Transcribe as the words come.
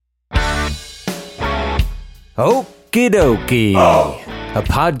Okie dokie, a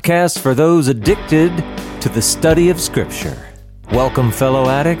podcast for those addicted to the study of Scripture. Welcome, fellow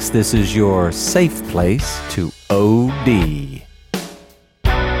addicts. This is your safe place to OD.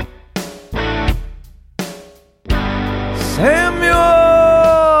 Samuel!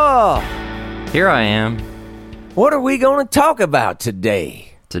 Here I am. What are we going to talk about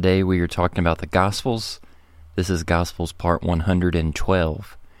today? Today we are talking about the Gospels. This is Gospels part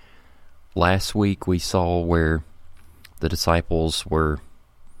 112. Last week we saw where the disciples were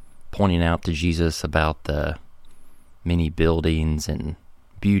pointing out to Jesus about the many buildings and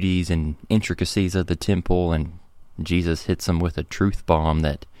beauties and intricacies of the temple, and Jesus hits them with a truth bomb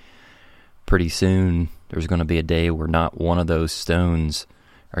that pretty soon there's going to be a day where not one of those stones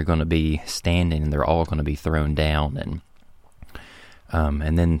are going to be standing and they're all going to be thrown down.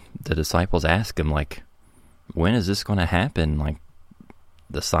 And then the disciples ask him, like, when is this going to happen? Like,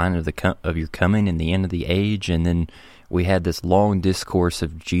 the sign of your coming and the end of the age. And then we had this long discourse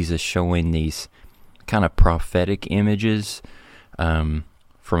of Jesus showing these kind of prophetic images from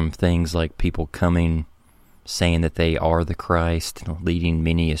things like people coming, saying that they are the Christ, leading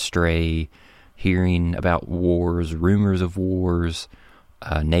many astray, hearing about wars, rumors of wars,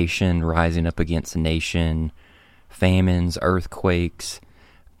 a nation rising up against a nation, famines, earthquakes,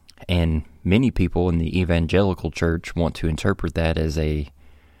 and many people in the evangelical church want to interpret that as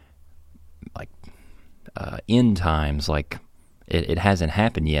end times, like it hasn't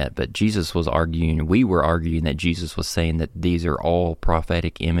happened yet. But Jesus was arguing, we were arguing that Jesus was saying that these are all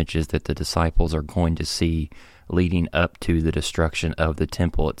prophetic images that the disciples are going to see leading up to the destruction of the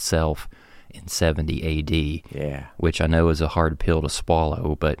temple itself in 70 A.D., which I know is a hard pill to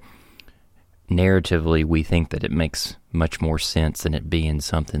swallow, but narratively we think that it makes much more sense than it being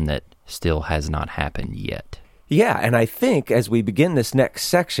something that still has not happened yet. Yeah, and I think as we begin this next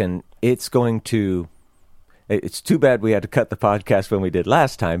section, it's too bad we had to cut the podcast when we did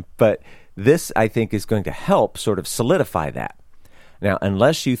last time, but this, I think, is going to help sort of solidify that. Now,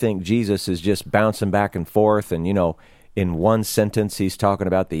 unless you think Jesus is just bouncing back and forth and, in one sentence he's talking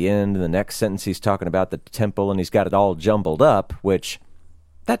about the end, and the next sentence he's talking about the temple, and he's got it all jumbled up, which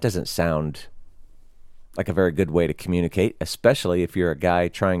that doesn't sound like a very good way to communicate, especially if you're a guy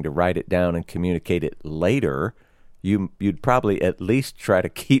trying to write it down and communicate it later. You'd probably at least try to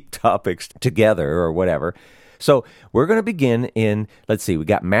keep topics together or whatever. So we're going to begin in, let's see, we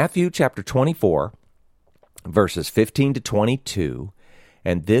got Matthew chapter 24, verses 15 to 22,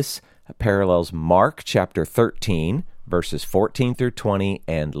 and this parallels Mark chapter 13, verses 14 through 20,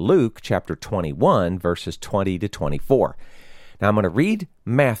 and Luke chapter 21, verses 20 to 24. Now I'm going to read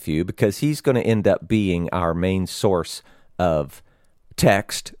Matthew because he's going to end up being our main source of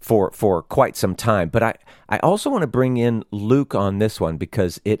text for quite some time. But I also want to bring in Luke on this one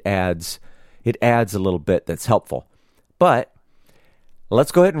because it adds a little bit that's helpful. But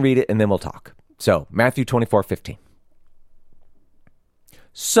let's go ahead and read it and then we'll talk. So Matthew 24:15.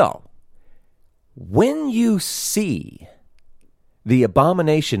 So, when you see the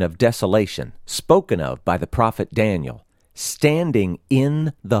abomination of desolation spoken of by the prophet Daniel standing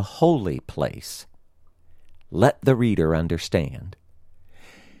in the holy place, let the reader understand.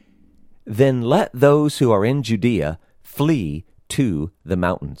 Then let those who are in Judea flee to the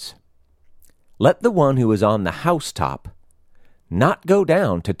mountains. Let the one who is on the housetop not go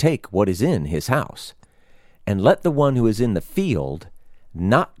down to take what is in his house, and let the one who is in the field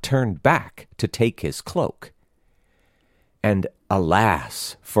not turn back to take his cloak. And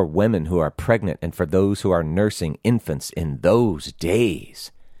alas, for women who are pregnant and for those who are nursing infants in those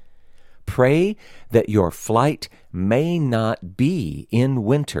days. Pray that your flight may not be in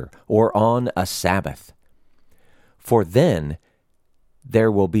winter or on a Sabbath. For then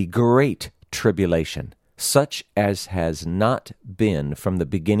there will be great tribulation, such as has not been from the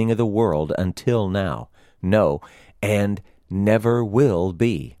beginning of the world until now, no, and never will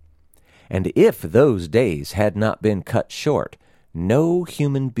be. And if those days had not been cut short, no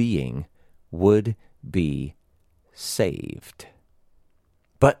human being would be saved.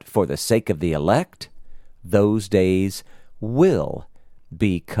 But for the sake of the elect, those days will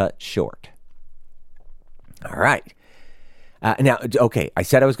be cut short. All right. Now, okay, I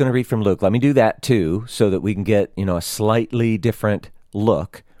said I was going to read from Luke. Let me do that too, so that we can get, a slightly different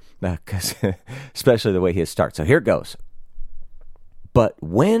look, because especially the way he starts. So here it goes. But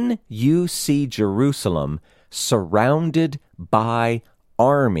when you see Jerusalem surrounded by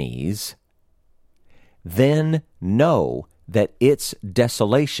armies, then know that its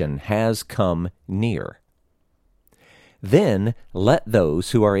desolation has come near. Then let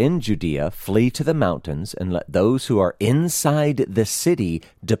those who are in Judea flee to the mountains, and let those who are inside the city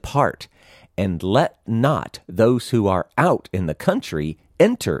depart, and let not those who are out in the country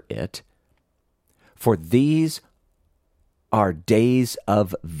enter it, for these are days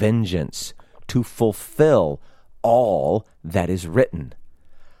of vengeance, to fulfill all that is written.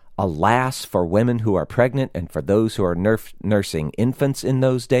 Alas, for women who are pregnant and for those who are nursing infants in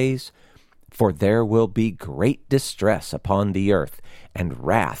those days, for there will be great distress upon the earth and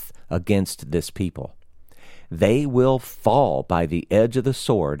wrath against this people. They will fall by the edge of the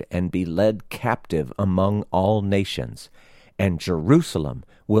sword and be led captive among all nations, and Jerusalem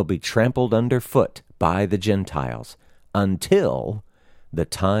will be trampled underfoot by the Gentiles, until the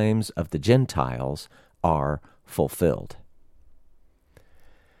times of the Gentiles are fulfilled.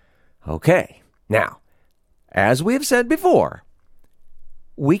 Okay, now, as we have said before,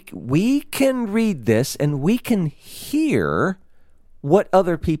 we can read this and we can hear what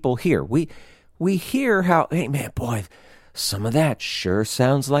other people hear. We hear how, hey man, boy, some of that sure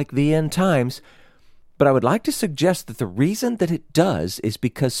sounds like the end times. But I would like to suggest that the reason that it does is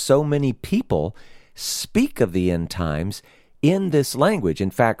because so many people speak of the end times in this language.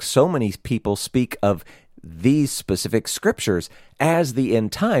 In fact, so many people speak of these specific scriptures as the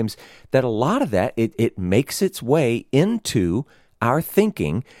end times that a lot of that, it makes its way into our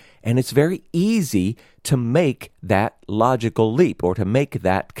thinking, and it's very easy to make that logical leap or to make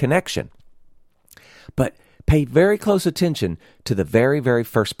that connection. But pay very close attention to the very, very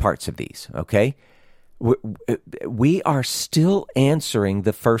first parts of these, okay? We are still answering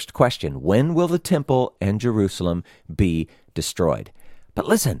the first question. When will the temple and Jerusalem be destroyed? But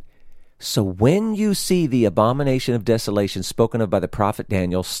listen, so when you see the abomination of desolation spoken of by the prophet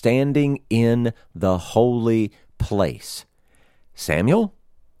Daniel standing in the holy place, Samuel,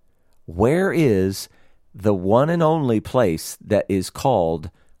 where is the one and only place that is called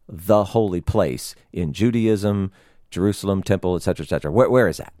the holy place in Judaism, Jerusalem, temple, etc., etc.? Where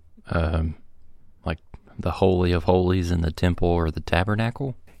is that? Like the Holy of Holies in the temple or the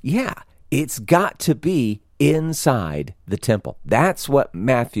tabernacle? Yeah, it's got to be inside the temple. That's what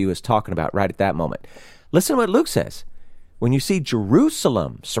Matthew is talking about right at that moment. Listen to what Luke says. When you see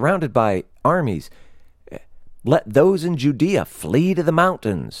Jerusalem surrounded by armies, let those in Judea flee to the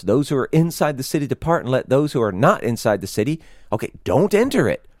mountains. Those who are inside the city depart, and let those who are not inside the city, don't enter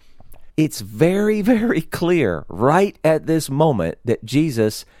it. It's very, very clear right at this moment that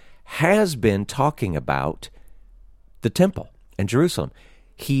Jesus has been talking about the temple and Jerusalem.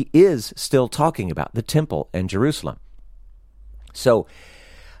 He is still talking about the temple and Jerusalem. So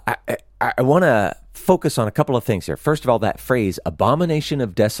I want to focus on a couple of things here. First of all, that phrase, abomination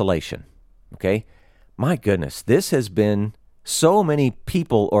of desolation. Okay? My goodness, this has been, so many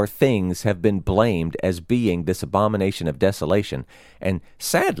people or things have been blamed as being this abomination of desolation. And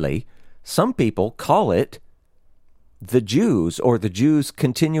sadly, some people call it the Jews or the Jews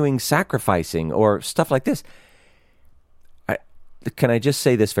continuing sacrificing or stuff like this. Can I just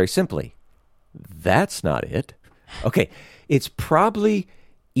say this very simply? That's not it. Okay, it's probably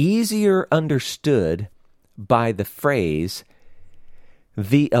easier understood by the phrase,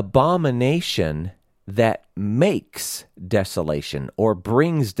 the abomination that makes desolation or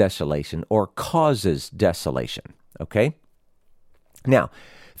brings desolation or causes desolation. Okay? Now,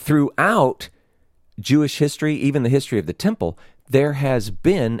 throughout Jewish history, even the history of the temple, there has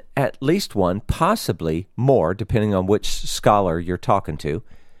been at least one, possibly more, depending on which scholar you're talking to.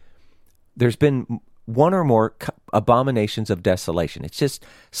 There's been one or more abominations of desolation. It's just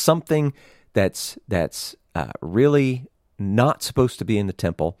something that's really not supposed to be in the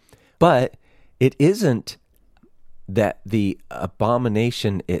temple, but it isn't that the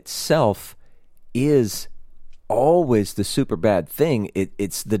abomination itself is always the super bad thing.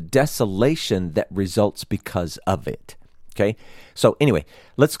 It's the desolation that results because of it. Okay? So anyway,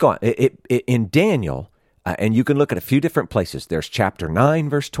 let's go on. In Daniel, and you can look at a few different places. There's chapter 9,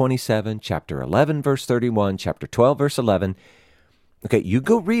 verse 27, chapter 11, verse 31, chapter 12, verse 11. Okay, you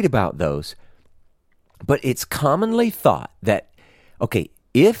go read about those. But it's commonly thought that,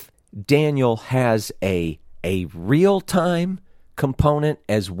 if Daniel has a real-time component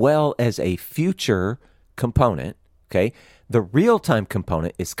as well as a future component, the real-time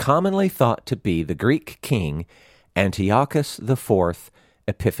component is commonly thought to be the Greek king Antiochus IV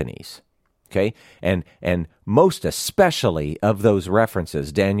Epiphanes. And most especially of those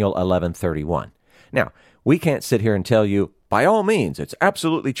references, Daniel 11:31. Now, we can't sit here and tell you, by all means, it's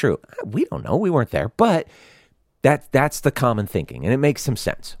absolutely true. We don't know. We weren't there. But that's the common thinking, and it makes some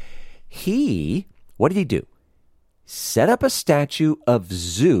sense. What did he do? Set up a statue of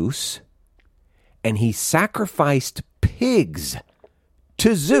Zeus, and he sacrificed pigs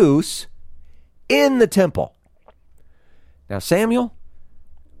to Zeus in the temple. Now, Samuel,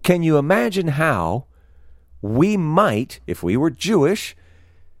 can you imagine how we might, if we were Jewish,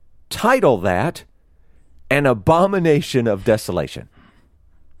 title that an abomination of desolation?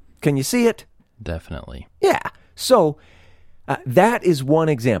 Can you see it? Definitely. Yeah. So that is one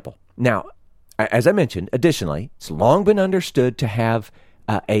example. Now, as I mentioned, additionally, it's long been understood to have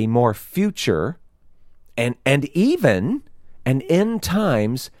a more future and even an end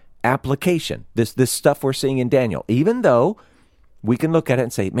times application. This stuff we're seeing in Daniel, even though we can look at it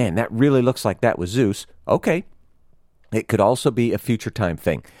and say, man, that really looks like that was Zeus. Okay. It could also be a future time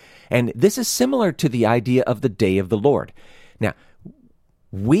thing. And this is similar to the idea of the day of the Lord. Now,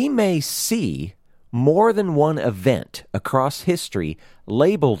 we may see more than one event across history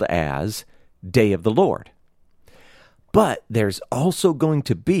labeled as Day of the Lord. But there's also going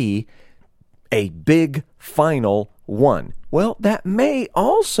to be a big final one. Well, that may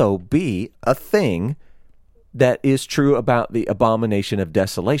also be a thing that is true about the abomination of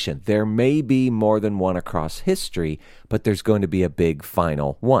desolation. There may be more than one across history, but there's going to be a big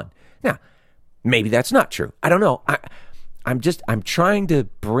final one. Now, maybe that's not true. I don't know. I'm trying to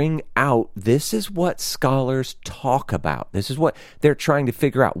bring out, this is what scholars talk about. This is what they're trying to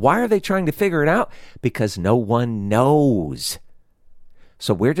figure out. Why are they trying to figure it out? Because no one knows.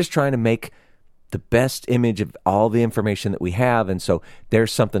 So we're just trying to make the best image of all the information that we have, and so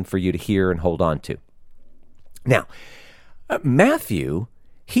there's something for you to hear and hold on to. Now, Matthew,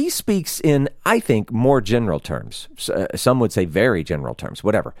 he speaks in, I think, more general terms. Some would say very general terms,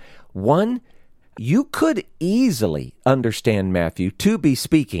 whatever. One, you could easily understand Matthew to be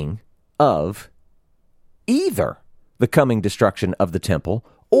speaking of either the coming destruction of the temple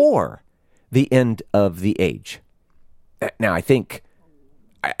or the end of the age. Now, I think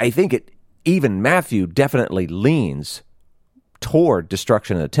it, even Matthew definitely leans toward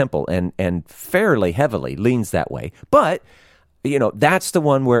destruction of the temple and fairly heavily leans that way. But, that's the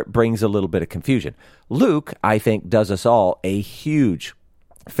one where it brings a little bit of confusion. Luke, I think, does us all a huge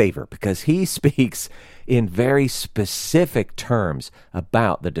favor because he speaks in very specific terms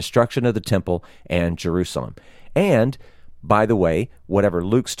about the destruction of the temple and Jerusalem. And, by the way, whatever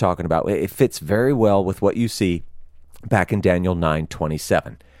Luke's talking about, it fits very well with what you see back in Daniel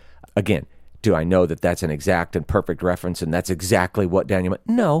 9:27. Again, do I know that that's an exact and perfect reference and that's exactly what Daniel meant?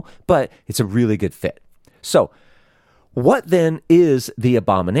 No, but it's a really good fit. So, what then is the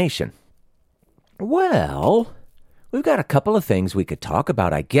abomination? Well, we've got a couple of things we could talk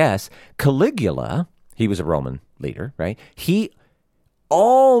about, I guess. Caligula, he was a Roman leader, right? He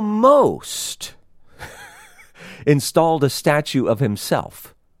almost installed a statue of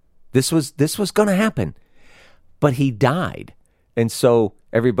himself. This was going to happen, but he died. And so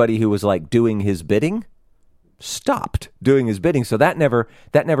everybody who was like doing his bidding stopped doing his bidding. So that never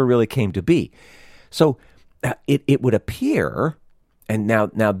really came to be. So it would appear, and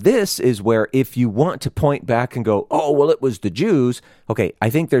now this is where if you want to point back and go, oh, well, it was the Jews. Okay, I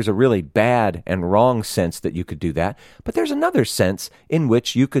think there's a really bad and wrong sense that you could do that. But there's another sense in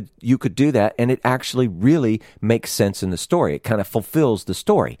which you could do that, and it actually really makes sense in the story. It kind of fulfills the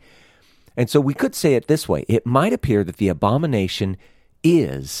story. And so we could say it this way. It might appear that the abomination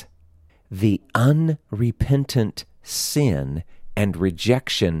is the unrepentant sin and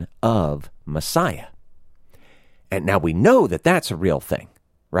rejection of Messiah. And now we know that that's a real thing,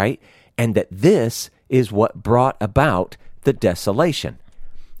 right? And that this is what brought about the desolation.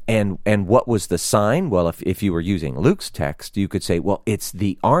 And what was the sign? Well, if you were using Luke's text, you could say, well, it's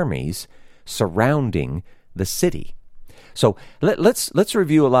the armies surrounding the city. So let's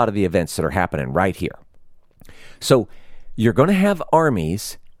review a lot of the events that are happening right here. So you're going to have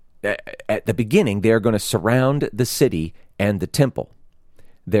armies at the beginning. They're going to surround the city and the temple.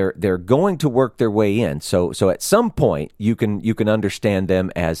 They're going to work their way in. So at some point you can understand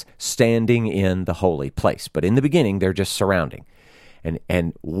them as standing in the holy place. But in the beginning, they're just surrounding.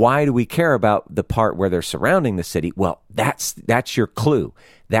 And why do we care about the part where they're surrounding the city? Well, that's your clue.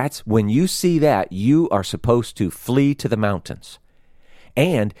 That's when you see that, you are supposed to flee to the mountains.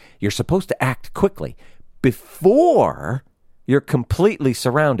 And you're supposed to act quickly before you're completely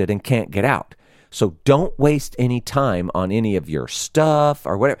surrounded and can't get out. So don't waste any time on any of your stuff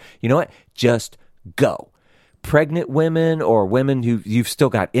or whatever. You know what? Just go. Pregnant women or women who you've still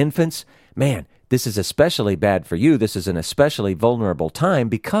got infants, man, this is especially bad for you. This is an especially vulnerable time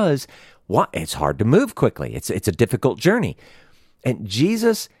because it's hard to move quickly. It's a difficult journey. And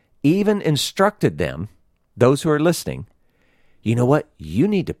Jesus even instructed them, those who are listening, you know what? You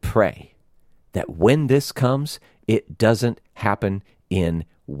need to pray that when this comes, it doesn't happen in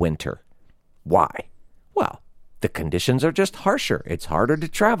winter. Why? Well, the conditions are just harsher. It's harder to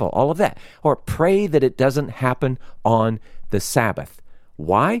travel, all of that. Or pray that it doesn't happen on the Sabbath.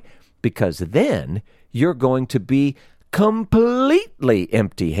 Why? Because then you're going to be completely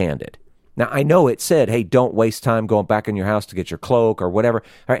empty-handed. Now, I know it said, hey, don't waste time going back in your house to get your cloak or whatever,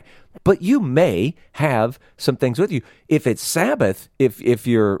 all right? But you may have some things with you. If it's Sabbath, if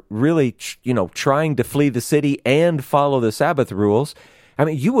you're really, trying to flee the city and follow the Sabbath rules, I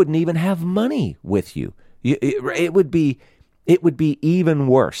mean, you wouldn't even have money with you. It would be even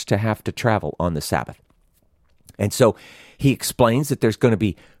worse to have to travel on the Sabbath. And so he explains that there's going to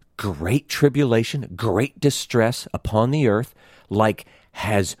be great tribulation, great distress upon the earth, like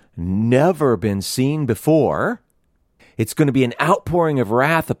has never been seen before. It's going to be an outpouring of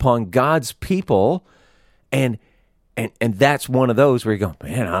wrath upon God's people. And that's one of those where you go,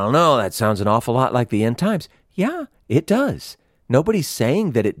 man, I don't know, that sounds an awful lot like the end times. Yeah, it does. Nobody's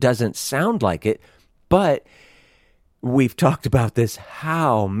saying that it doesn't sound like it, but we've talked about this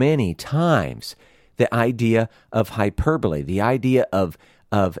how many times. The idea of hyperbole, the idea of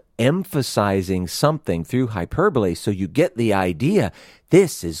emphasizing something through hyperbole, so you get the idea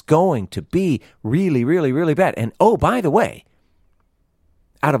this is going to be really, really, really bad. And oh, by the way,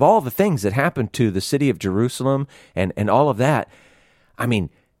 out of all the things that happened to the city of Jerusalem and all of that, I mean,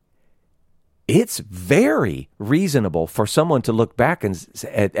 it's very reasonable for someone to look back and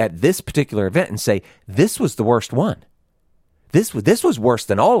at this particular event and say, this was the worst one. This was worse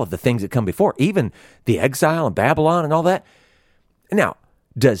than all of the things that come before, even the exile in Babylon and all that. Now,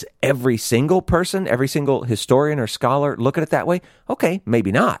 does every single person, every single historian or scholar look at it that way? Okay,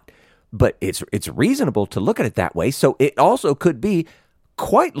 maybe not. But it's reasonable to look at it that way. So it also could be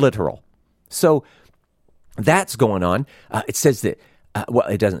quite literal. So that's going on. It says that,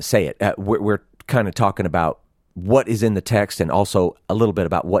 it doesn't say it. We're kind of talking about what is in the text and also a little bit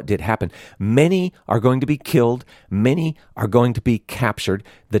about what did happen. Many are going to be killed. Many are going to be captured.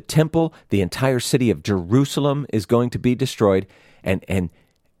 The temple, the entire city of Jerusalem is going to be destroyed. And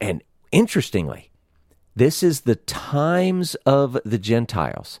interestingly, this is the times of the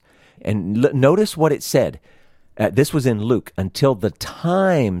Gentiles. And notice what it said. This was in Luke, until the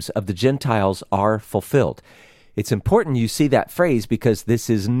times of the Gentiles are fulfilled. It's important you see that phrase because this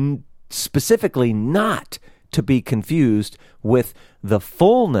is specifically not to be confused with the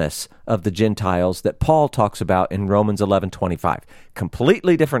fullness of the Gentiles that Paul talks about in Romans 11:25.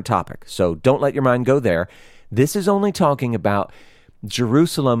 Completely different topic, so don't let your mind go there. This is only talking about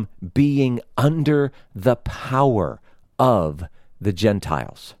Jerusalem being under the power of the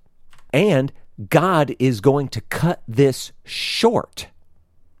Gentiles. And God is going to cut this short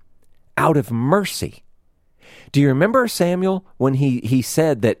out of mercy. Do you remember Samuel when he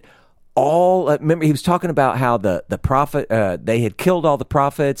said that remember he was talking about how the prophet, they had killed all the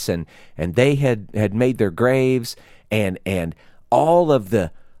prophets and they had made their graves and all of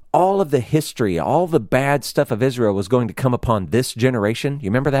the history, all the bad stuff of Israel was going to come upon this generation. You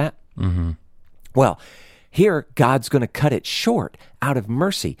remember that? Mm-hmm. Well, here God's going to cut it short out of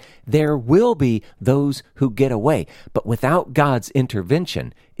mercy. There will be those who get away, but without God's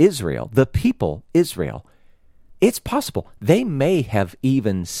intervention, Israel, the people Israel, it's possible they may have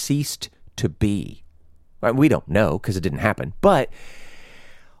even ceased to be. We don't know because it didn't happen, but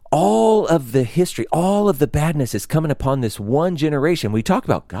all of the history, all of the badness is coming upon this one generation. We talk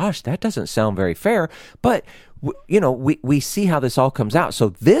about, gosh, that doesn't sound very fair, but we see how this all comes out. So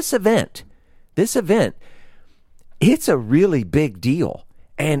this event, it's a really big deal,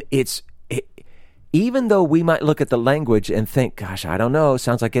 and even though we might look at the language and think, gosh, I don't know,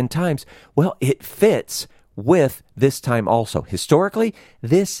 sounds like end times. Well, it fits with this time also. Historically,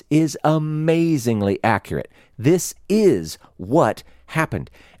 this is amazingly accurate. This is what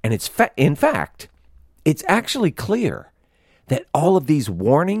happened. And in fact, it's actually clear that all of these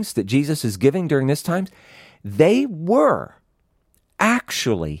warnings that Jesus is giving during this time, they were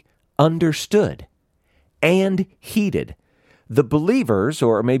actually understood and heeded. The believers,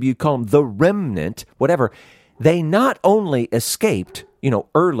 or maybe you call them the remnant, whatever, they not only escaped,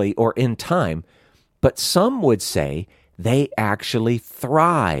 early or in time, but some would say they actually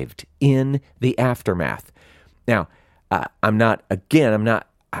thrived in the aftermath. Now, I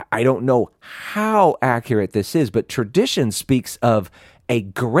don't know how accurate this is, but tradition speaks of a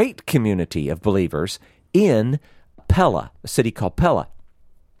great community of believers in Pella, a city called Pella.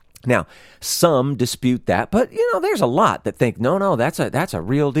 Now, some dispute that, but there's a lot that think, no, that's a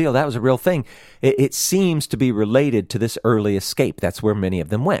real deal. That was a real thing. It seems to be related to this early escape. That's where many of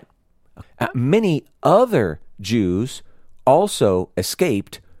them went. Many other Jews also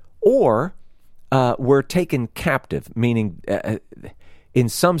escaped or were taken captive, meaning in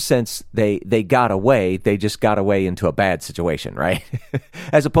some sense, they got away. They just got away into a bad situation, right?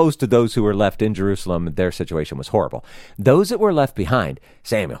 As opposed to those who were left in Jerusalem, their situation was horrible. Those that were left behind,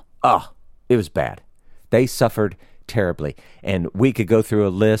 Samuel, it was bad. They suffered terribly. And we could go through a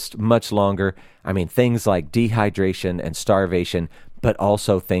list much longer. I mean, things like dehydration and starvation, but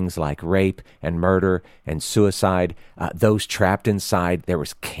also things like rape and murder and suicide. Those trapped inside, there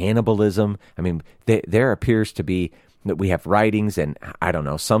was cannibalism. I mean, there appears to be that we have writings, and I don't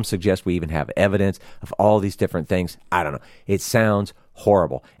know, some suggest we even have evidence of all these different things. I don't know. It sounds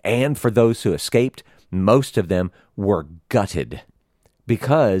horrible. And for those who escaped, most of them were gutted,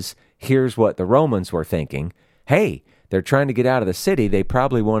 because here's what the Romans were thinking. Hey, they're trying to get out of the city. They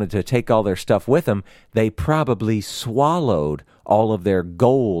probably wanted to take all their stuff with them. They probably swallowed all of their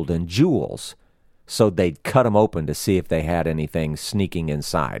gold and jewels, so they'd cut them open to see if they had anything sneaking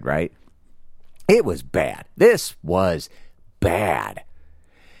inside, right? It was bad. This was bad.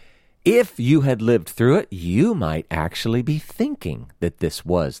 If you had lived through it, you might actually be thinking that this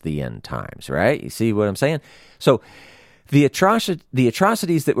was the end times, right? You see what I'm saying? So the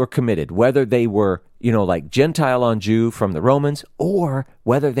atrocities that were committed, whether they were, like Gentile on Jew from the Romans, or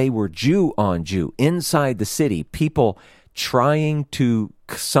whether they were Jew on Jew inside the city, people trying to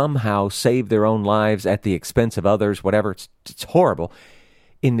somehow save their own lives at the expense of others, whatever, it's horrible.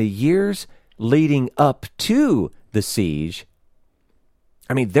 In the years leading up to the siege,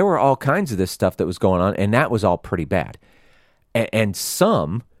 I mean, there were all kinds of this stuff that was going on, and that was all pretty bad. And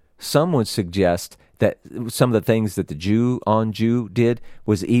some would suggest that some of the things that the Jew on Jew did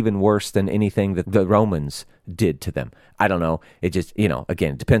was even worse than anything that the Romans did to them. I don't know. It just,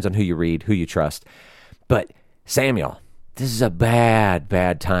 again, it depends on who you read, who you trust. But Samuel, this is a bad,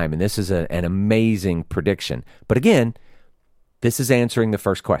 bad time, and this is an amazing prediction. But again, this is answering the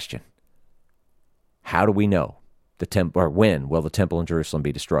first question. How do we know the temple, or when will the temple in Jerusalem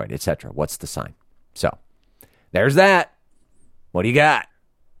be destroyed, etc.? What's the sign? So, there's that. What do you got?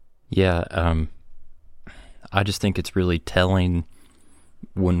 Yeah, I just think it's really telling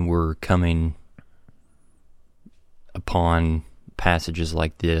when we're coming upon passages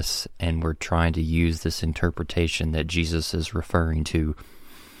like this and we're trying to use this interpretation that Jesus is referring to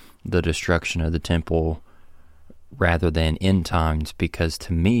the destruction of the temple rather than end times, because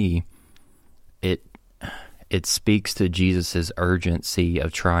to me, it speaks to Jesus' urgency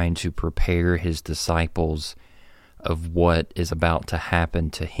of trying to prepare his disciples of what is about to happen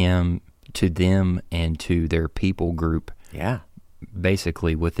to him, to them, and to their people group. Yeah.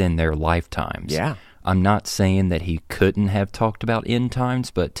 Basically within their lifetimes. Yeah. I'm not saying that he couldn't have talked about end times,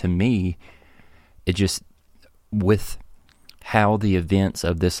 but to me, it just, with how the events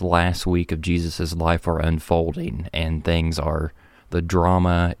of this last week of Jesus' life are unfolding, and the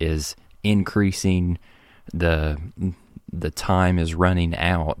drama is increasing, the time is running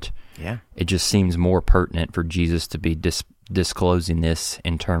out. Yeah. It just seems more pertinent for Jesus to be disclosing this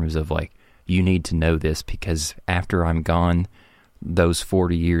in terms of you need to know this, because after I'm gone, those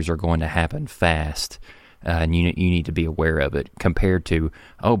 40 years are going to happen fast, and you need to be aware of it, compared to,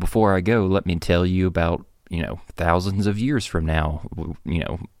 before I go, let me tell you about, thousands of years from now,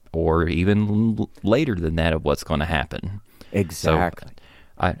 or even later than that, of what's going to happen. Exactly.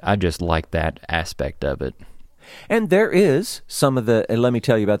 So I just like that aspect of it. And there is some of the, let me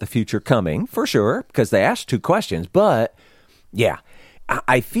tell you about the future coming, for sure, because they asked 2 questions. But, yeah,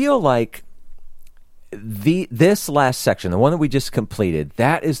 I feel like this last section, the one that we just completed,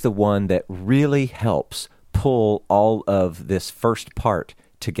 that is the one that really helps pull all of this first part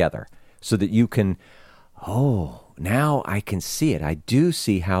together so that you can, now I can see it. I do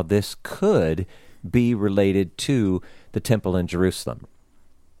see how this could be related to the temple in Jerusalem.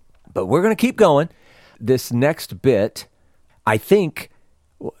 But we're going to keep going. This next bit, I think,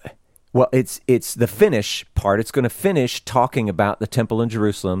 it's the finish part. It's going to finish talking about the temple in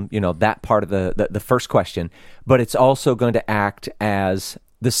Jerusalem, that part of the first question, but it's also going to act as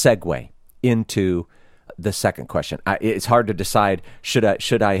the segue into the second question. It's hard to decide, should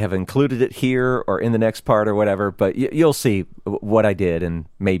I have included it here or in the next part or whatever, but you'll see what I did and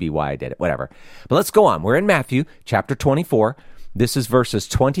maybe why I did it, whatever. But let's go on. We're in Matthew chapter 24. This is verses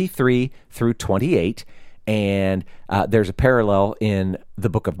 23 through 28, and there's a parallel in the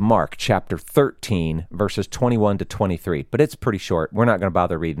book of Mark, chapter 13, verses 21 to 23, but it's pretty short. We're not going to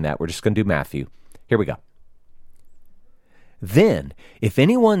bother reading that. We're just going to do Matthew. Here we go. Then, if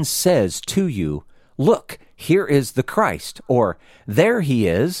anyone says to you, "Look, here is the Christ," or "There he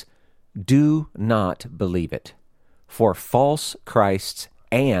is," do not believe it. For false Christs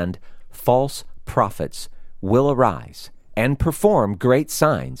and false prophets will arise and perform great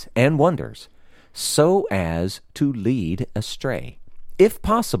signs and wonders, so as to lead astray, if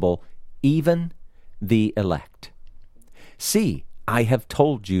possible, even the elect. See, I have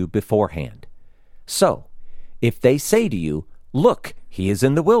told you beforehand. So, if they say to you, look, he is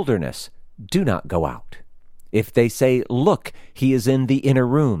in the wilderness, do not go out. If they say, look, he is in the inner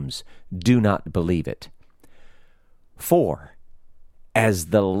rooms, do not believe it. For, as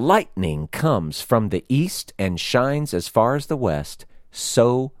the lightning comes from the east and shines as far as the west,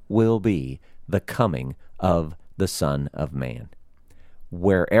 so will be the coming of the Son of Man.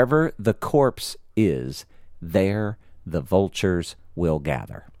 Wherever the corpse is, there the vultures will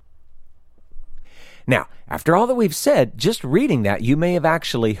gather. Now, after all that we've said, just reading that, you may have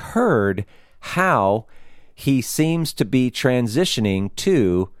actually heard how he seems to be transitioning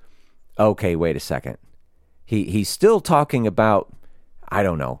to, okay, wait a second. He's still talking about, I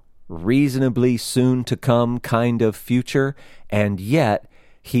don't know, reasonably soon to come kind of future, and yet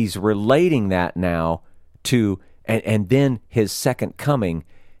he's relating that now to, and then his second coming,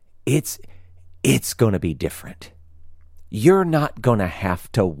 it's going to be different. You're not going to have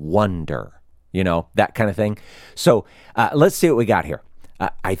to wonder, that kind of thing. So let's see what we got here.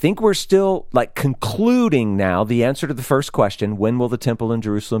 I think we're still concluding now the answer to the first question, when will the temple in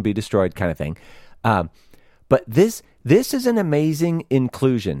Jerusalem be destroyed, kind of thing. But this is an amazing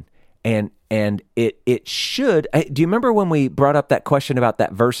inclusion, and it should. Do you remember when we brought up that question about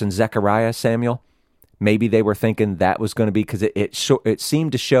that verse in Zechariah, Samuel? Maybe they were thinking that was going to be, because it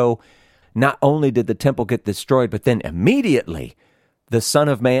seemed to show not only did the temple get destroyed, but then immediately the Son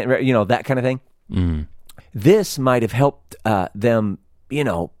of Man, that kind of thing. Mm. This might have helped them,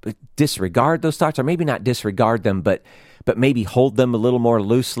 disregard those thoughts, or maybe not disregard them, but maybe hold them a little more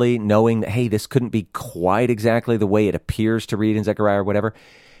loosely, knowing that, hey, this couldn't be quite exactly the way it appears to read in Zechariah or whatever.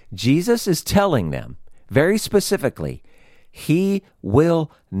 Jesus is telling them very specifically, he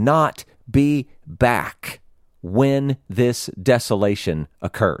will not be back when this desolation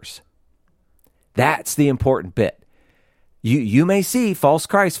occurs. That's the important bit. You may see false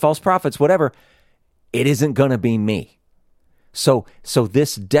Christ, false prophets, whatever. It isn't going to be me. So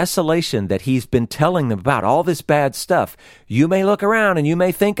this desolation that he's been telling them about, all this bad stuff, you may look around and you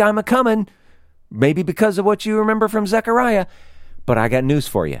may think I'm a-coming, maybe because of what you remember from Zechariah, but I got news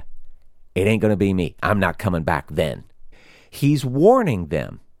for you. It ain't going to be me. I'm not coming back then. He's warning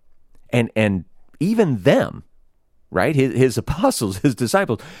them, and even them, right, his apostles, his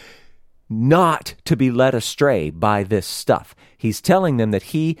disciples, not to be led astray by this stuff. He's telling them that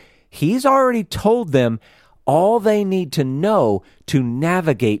he's already told them all they need to know to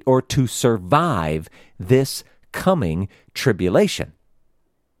navigate or to survive this coming tribulation.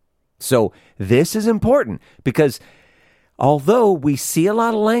 So this is important, because although we see a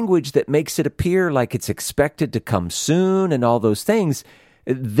lot of language that makes it appear like it's expected to come soon and all those things,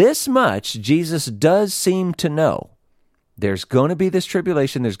 this much Jesus does seem to know. There's going to be this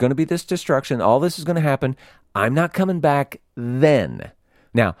tribulation, there's going to be this destruction, all this is going to happen. I'm not coming back then.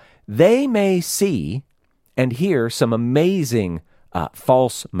 Now, they may see and hear some amazing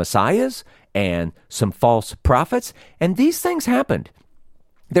false messiahs and some false prophets, and these things happened.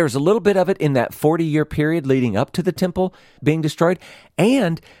 There's a little bit of it in that 40-year period leading up to the temple being destroyed,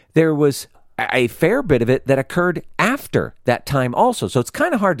 and there was a fair bit of it that occurred after that time also. So it's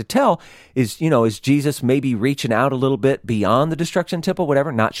kind of hard to tell, is Jesus maybe reaching out a little bit beyond the destruction of the temple,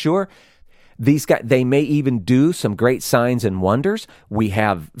 whatever, not sure. These guys, they may even do some great signs and wonders. We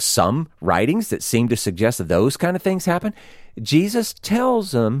have some writings that seem to suggest that those kind of things happen. Jesus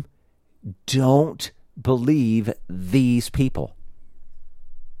tells them, don't believe these people.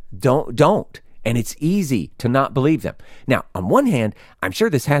 Don't. And it's easy to not believe them. Now, on one hand, I'm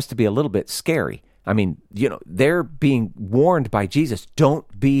sure this has to be a little bit scary. I mean, they're being warned by Jesus,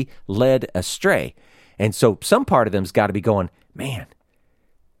 don't be led astray. And so some part of them's got to be going, man,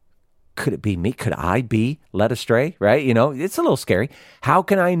 could it be me? Could I be led astray? Right? It's a little scary. How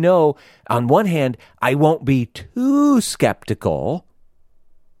can I know, on one hand, I won't be too skeptical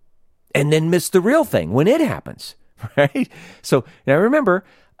and then miss the real thing when it happens, right? So now remember,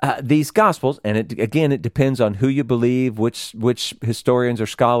 these Gospels, and it depends on who you believe, which historians or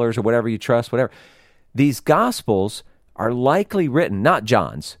scholars or whatever you trust, whatever. These Gospels are likely written, not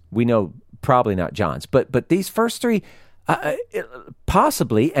John's. We know probably not John's, but these first three,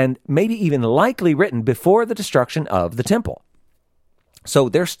 possibly and maybe even likely written before the destruction of the temple. So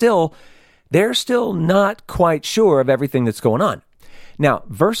they're still not quite sure of everything that's going on. Now,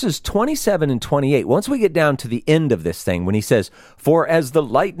 verses 27 and 28, once we get down to the end of this thing, when he says, for as the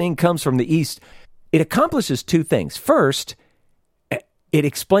lightning comes from the east, it accomplishes two things. First, it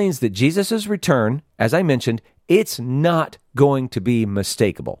explains that Jesus' return, as I mentioned, it's not going to be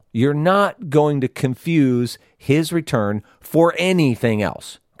mistakable. You're not going to confuse his return for anything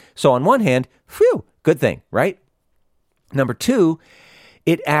else. So on one hand, phew, good thing, right? Number two,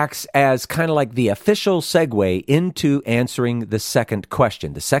 it acts as kind of like the official segue into answering the second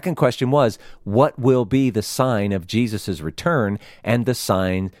question. The second question was, what will be the sign of Jesus' return and the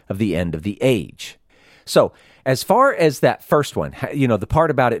sign of the end of the age? So as far as that first one, the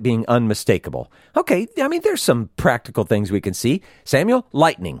part about it being unmistakable, okay, I mean, there's some practical things we can see. Samuel,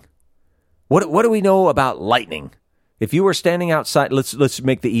 lightning. What do we know about lightning? If you were standing outside, let's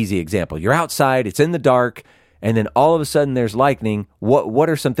make the easy example. You're outside, it's in the dark, and then all of a sudden there's lightning. What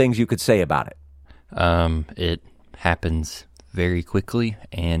are some things you could say about it? It happens very quickly,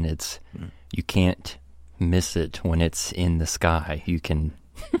 and you can't miss it when it's in the sky.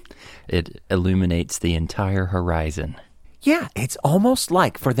 It illuminates the entire horizon. Yeah, it's almost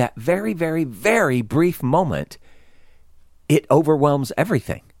like for that very, very, very brief moment, it overwhelms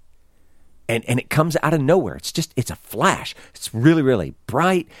everything. And it comes out of nowhere. It's a flash. It's really, really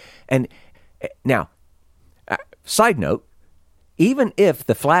bright. And now, side note, even if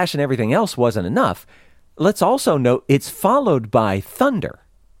the flash and everything else wasn't enough, let's also note it's followed by thunder.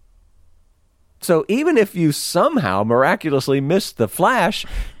 So even if you somehow miraculously missed the flash,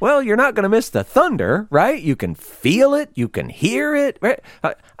 well, you're not going to miss the thunder, right? You can feel it. You can hear it. Right?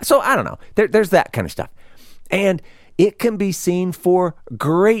 So I don't know. There's that kind of stuff. And it can be seen for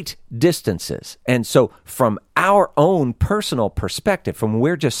great distances. And so from our own personal perspective, from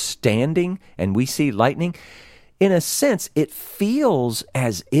we're just standing and we see lightning, in a sense, it feels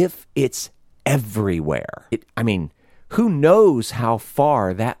as if it's everywhere. Who knows how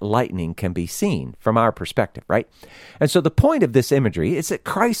far that lightning can be seen from our perspective, right? And so the point of this imagery is that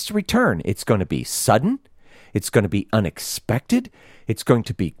Christ's return, it's going to be sudden, it's going to be unexpected, it's going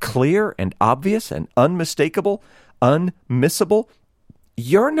to be clear and obvious and unmistakable, unmissable.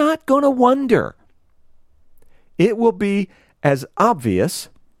 You're not going to wonder. It will be as obvious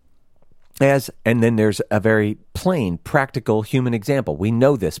as, and then there's a very plain, practical human example. We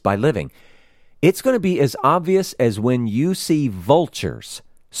know this by living. It's going to be as obvious as when you see vultures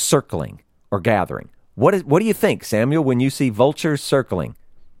circling or gathering. What do you think, Samuel, when you see vultures circling?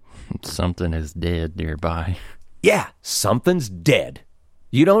 Something is dead nearby. Yeah, something's dead.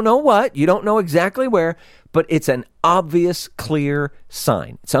 You don't know what, you don't know exactly where, but it's an obvious, clear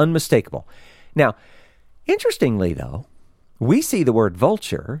sign. It's unmistakable. Now, interestingly, though, we see the word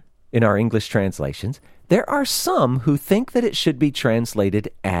vulture in our English translations. There are some who think that it should be translated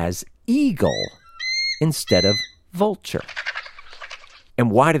as eagle instead of vulture.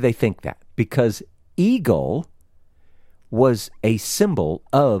 And why do they think that? Because eagle was a symbol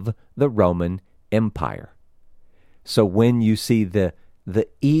of the Roman Empire. So when you see the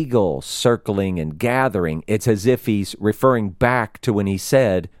eagle circling and gathering, it's as if he's referring back to when he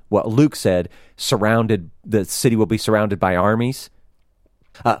said, what Luke said, the city will be surrounded by armies,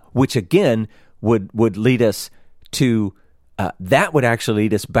 which again would lead us to, that would actually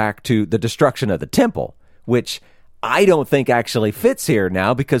lead us back to the destruction of the temple, which I don't think actually fits here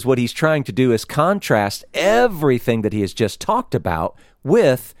now, because what he's trying to do is contrast everything that he has just talked about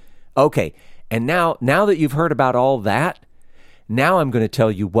with, okay, and now that you've heard about all that, now I'm going to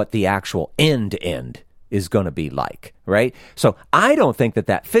tell you what the actual end is going to be like, right? So I don't think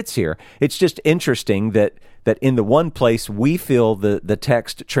that fits here. It's just interesting that in the one place we feel the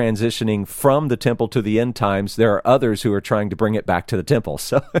text transitioning from the temple to the end times, there are others who are trying to bring it back to the temple.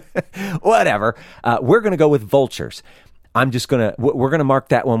 So whatever. We're going to go with vultures. We're going to mark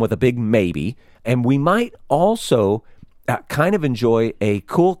that one with a big maybe. And we might also kind of enjoy a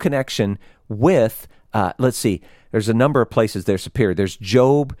cool connection with, let's see, there's a number of places there's superior. There's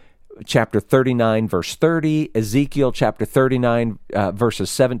Job chapter 39, verse 30, Ezekiel chapter 39, verses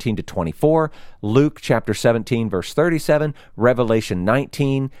 17 to 24, Luke chapter 17, verse 37, Revelation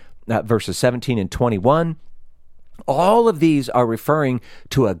 19, verses 17 and 21. All of these are referring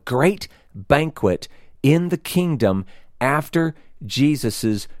to a great banquet in the kingdom after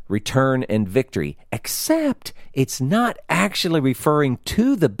Jesus' return and victory, except it's not actually referring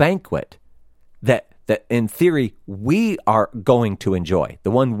to the banquet that in theory we are going to enjoy,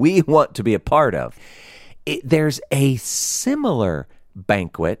 the one we want to be a part of. There's a similar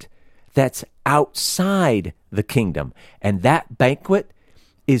banquet that's outside the kingdom, and that banquet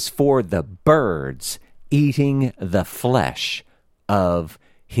is for the birds eating the flesh of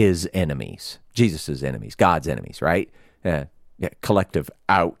his enemies, Jesus' enemies, God's enemies, right? Collective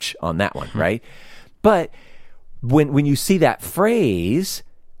ouch on that one, right? But when you see that phrase,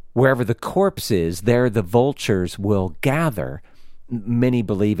 wherever the corpse is, there the vultures will gather. Many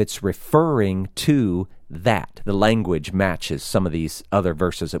believe it's referring to that. The language matches some of these other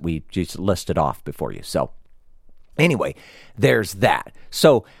verses that we just listed off before you. So anyway, there's that.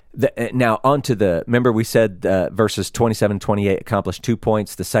 So now on to remember we said verses 27, 28 accomplished 2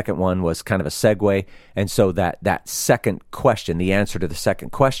 points. The second one was kind of a segue. And so that second question, the answer to the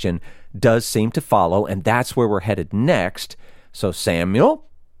second question, does seem to follow, and that's where we're headed next. So Samuel,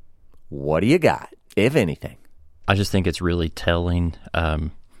 what do you got, if anything? I just think it's really telling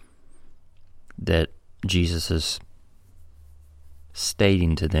that Jesus is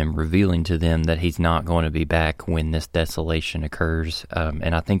stating to them, revealing to them that he's not going to be back when this desolation occurs.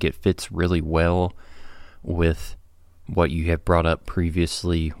 And I think it fits really well with what you have brought up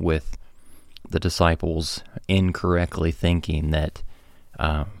previously with the disciples incorrectly thinking that,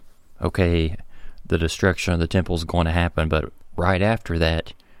 okay, the destruction of the temple is going to happen, but right after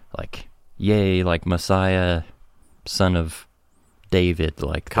that, like, yay, like Messiah, son of David,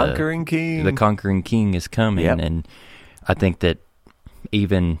 like conquering king. The conquering king is coming. Yep. And I think that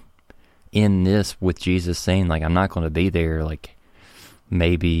even in this, with Jesus saying, like, I'm not going to be there, like,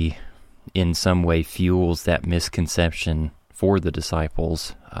 maybe in some way fuels that misconception for the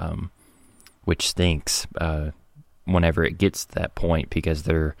disciples, which stinks whenever it gets to that point, because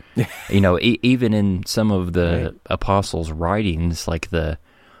they're, even in some of the apostles' writings, like the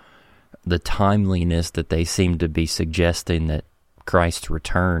timeliness that they seem to be suggesting that Christ's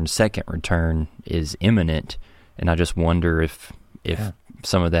return, second return, is imminent, and I just wonder if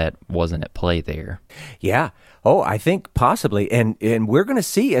some of that wasn't at play there. Yeah. Oh, I think possibly, and we're going to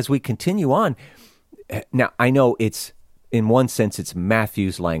see as we continue on. Now, I know it's, in one sense, it's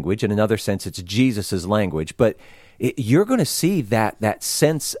Matthew's language, in another sense, it's Jesus's language, but you're going to see that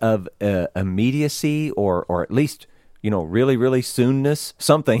sense of immediacy, or at least, really, really soonness,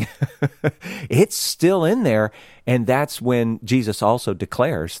 something. It's still in there, and that's when Jesus also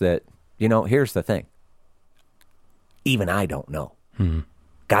declares that, here's the thing. Even I don't know.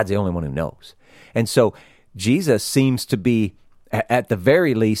 God's the only one who knows. And so Jesus seems to be, at the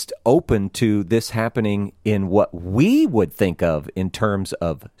very least, open to this happening in what we would think of in terms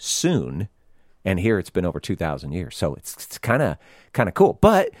of soon. And here it's been over 2,000 years. So it's kind of cool.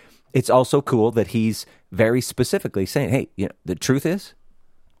 But it's also cool that he's very specifically saying, hey, the truth is,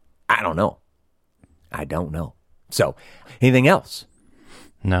 I don't know. I don't know. So anything else?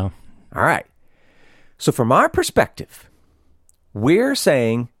 No. All right. So from our perspective, we're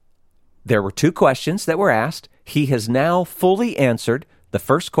saying there were 2 questions that were asked. He has now fully answered the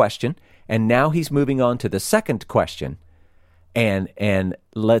first question, and now he's moving on to the second question. And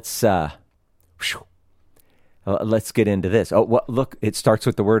let's get into this. Oh, well, look, it starts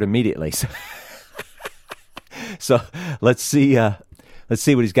with the word immediately. So let's see what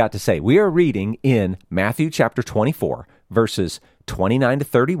he's got to say. We are reading in Matthew chapter 24, verses 29 to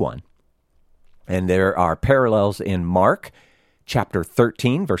 31. And there are parallels in Mark chapter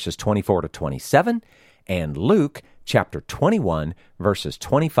 13, verses 24 to 27, and Luke chapter 21, verses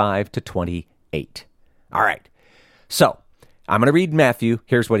 25 to 28. All right. So I'm going to read Matthew.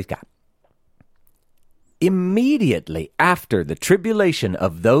 Here's what he's got. Immediately after the tribulation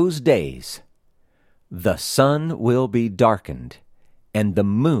of those days, the sun will be darkened, and the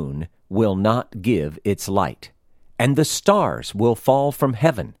moon will not give its light, and the stars will fall from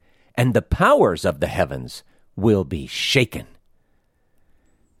heaven, and the powers of the heavens will be shaken.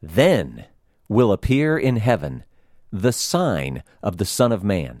 Then will appear in heaven the sign of the Son of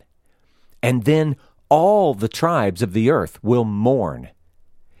Man, and then all the tribes of the earth will mourn,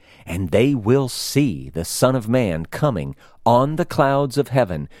 and they will see the Son of Man coming on the clouds of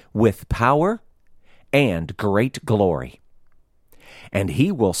heaven with power and great glory. And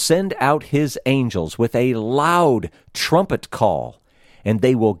he will send out his angels with a loud trumpet call, and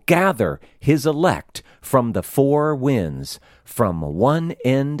they will gather his elect from the 4 winds, from one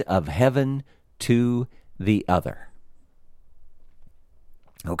end of heaven to the other.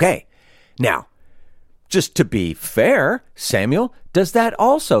 Okay, now, just to be fair, Samuel, does that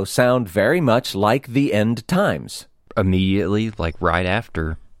also sound very much like the end times? Immediately, like right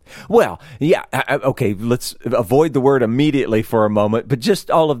after. Well, yeah, okay, let's avoid the word immediately for a moment, but just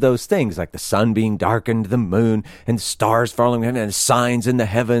all of those things, like the sun being darkened, the moon, and stars falling, and signs in the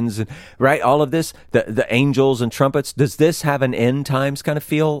heavens, and, right, all of this, the angels and trumpets, does this have an end times kind of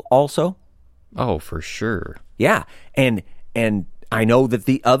feel also? Oh, for sure. Yeah, and I know that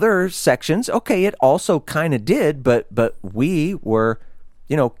the other sections, okay, it also kind of did, but we were,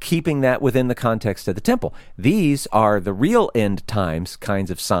 keeping that within the context of the temple. These are the real end times kinds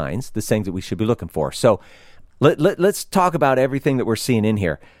of signs, the things that we should be looking for. So let's talk about everything that we're seeing in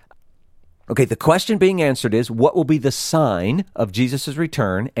here. Okay, the question being answered is, what will be the sign of Jesus'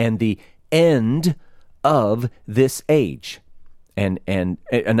 return and the end of this age. And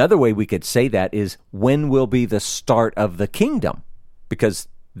another way we could say that is, when will be the start of the kingdom? Because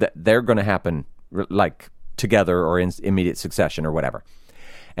they're going to happen like together or in immediate succession or whatever.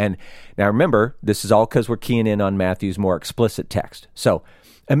 And now remember, this is all because we're keying in on Matthew's more explicit text. So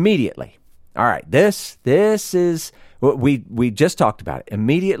immediately, all right, this is what we just talked about. It.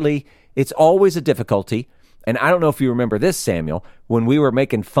 Immediately, it's always a difficulty. And I don't know if you remember this, Samuel, when we were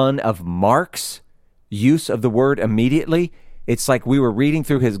making fun of Mark's use of the word immediately. It's like we were reading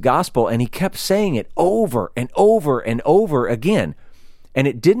through his gospel and he kept saying it over and over and over again. And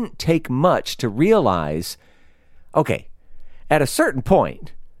it didn't take much to realize, okay, at a certain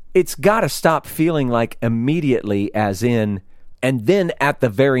point, it's got to stop feeling like immediately as in, and then at the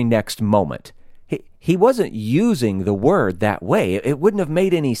very next moment. He wasn't using the word that way. It wouldn't have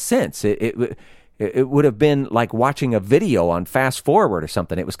made any sense. It would have been like watching a video on fast forward or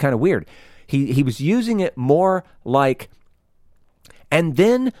something. It was kind of weird. He was using it more like, and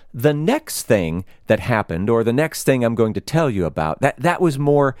then the next thing that happened, or the next thing I'm going to tell you about, that was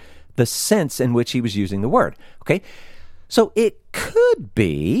more the sense in which he was using the word. Okay? So it could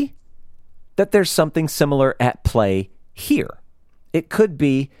be that there's something similar at play here. It could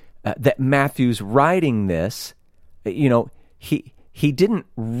be that Matthew's writing this, he didn't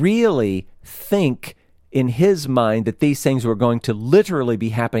really think in his mind that these things were going to literally be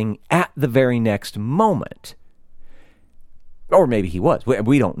happening at the very next moment. Or maybe he was.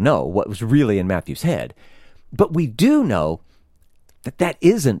 We don't know what was really in Matthew's head. But we do know that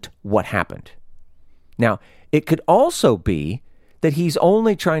isn't what happened. Now, it could also be that he's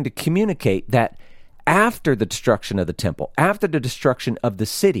only trying to communicate that after the destruction of the temple, after the destruction of the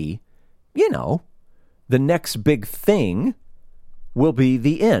city, the next big thing will be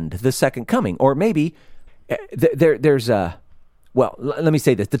the end, the second coming. Or maybe there's a... Well, let me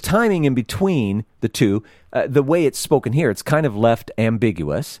say this. The timing in between the two, the way it's spoken here, it's kind of left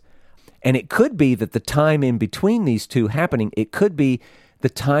ambiguous. And it could be that the time in between these two happening, it could be the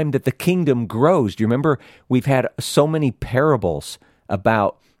time that the kingdom grows. Do you remember we've had so many parables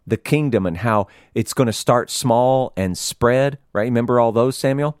about the kingdom and how it's going to start small and spread, right? Remember all those,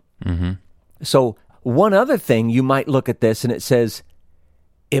 Samuel? Mm-hmm. So one other thing, you might look at this and it says,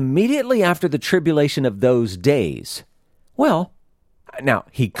 immediately after the tribulation of those days. Well, now,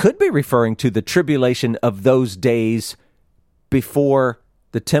 he could be referring to the tribulation of those days before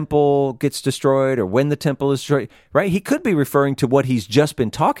the temple gets destroyed or when the temple is destroyed, right? He could be referring to what he's just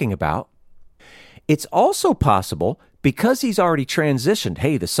been talking about. It's also possible, because he's already transitioned,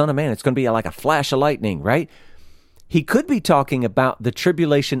 hey, the Son of Man, it's going to be like a flash of lightning, right? He could be talking about the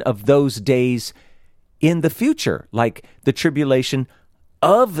tribulation of those days in the future, like the tribulation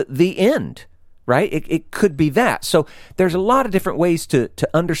of the end. Right? It could be that. So there's a lot of different ways to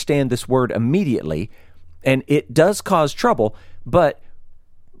understand this word immediately, and it does cause trouble, but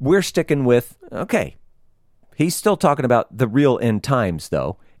we're sticking with, okay, he's still talking about the real end times,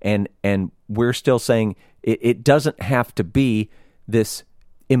 though, and we're still saying it doesn't have to be this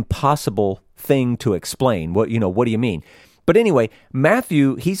impossible thing to explain. What do you mean? But anyway,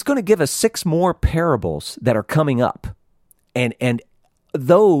 Matthew, he's going to give us 6 more parables that are coming up, and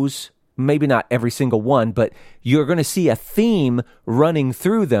those... maybe not every single one, but you're going to see a theme running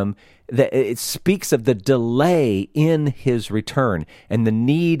through them that it speaks of the delay in his return and the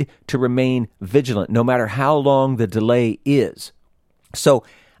need to remain vigilant no matter how long the delay is. So,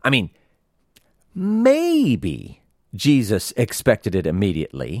 maybe Jesus expected it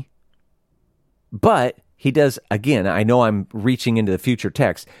immediately, but he does, again, I know I'm reaching into the future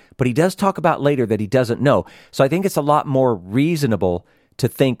text, but he does talk about later that he doesn't know. So I think it's a lot more reasonable to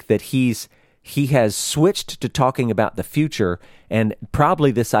think that he has switched to talking about the future, and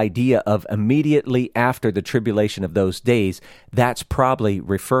probably this idea of immediately after the tribulation of those days, that's probably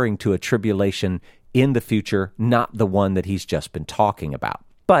referring to a tribulation in the future, not the one that he's just been talking about.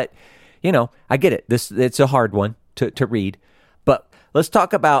 But, I get it. It's a hard one to read. But let's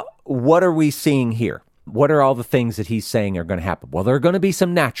talk about, what are we seeing here? What are all the things that he's saying are going to happen? Well, there are going to be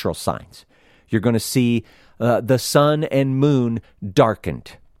some natural signs. You're going to see the sun and moon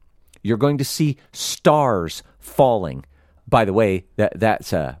darkened. You're going to see stars falling. By the way,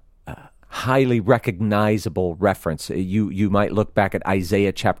 that's a highly recognizable reference. You might look back at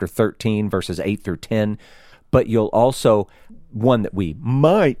Isaiah chapter 13, verses 8 through 10, but you'll also, one that we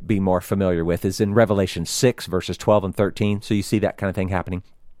might be more familiar with is in Revelation 6, verses 12 and 13. So you see that kind of thing happening.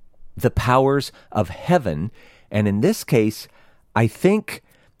 The powers of heaven, and in this case, I think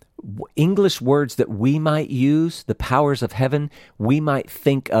English words that we might use, the powers of heaven, we might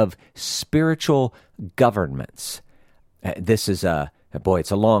think of spiritual governments. This is Boy,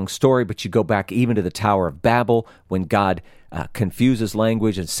 it's a long story, but you go back even to the Tower of Babel when God confuses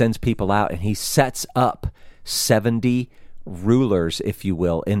language and sends people out, and he sets up 70 rulers, if you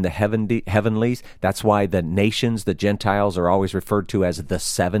will, in the heavenlies. That's why the nations, the Gentiles, are always referred to as the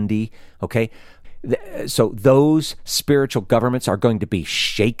 70, okay? So those spiritual governments are going to be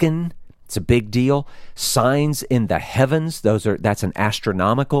shaken. It's a big deal. Signs in the heavens, that's an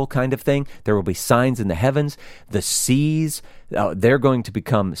astronomical kind of thing. There will be signs in the heavens. The seas, they're going to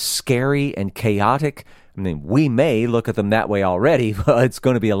become scary and chaotic. I mean, we may look at them that way already, but it's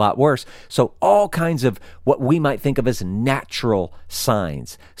going to be a lot worse. So all kinds of what we might think of as natural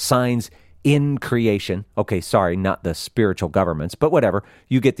signs in creation. Okay, sorry, not the spiritual governments, but whatever.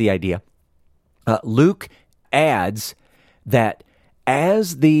 You get the idea. Luke adds that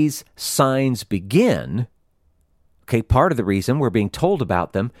as these signs begin, okay, part of the reason we're being told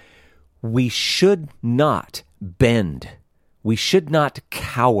about them, we should not bend. We should not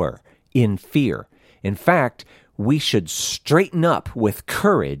cower in fear. In fact, we should straighten up with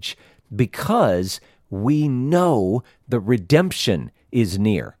courage because we know the redemption is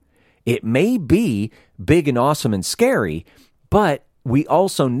near. It may be big and awesome and scary, but we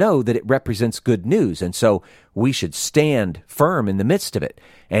also know that it represents good news, and so we should stand firm in the midst of it.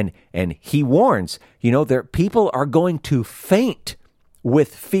 And he warns, people are going to faint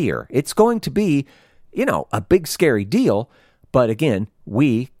with fear. It's going to be, a big scary deal, but again,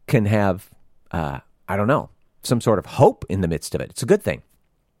 we can have, some sort of hope in the midst of it. It's a good thing.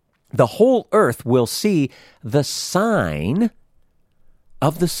 The whole earth will see the sign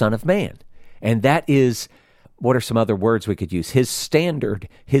of the Son of Man, and that is, what are some other words we could use? His standard,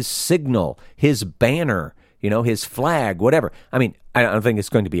 his signal, his banner, his flag, whatever. I mean, I don't think it's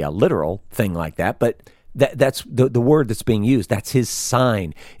going to be a literal thing like that, but that's the word that's being used. That's his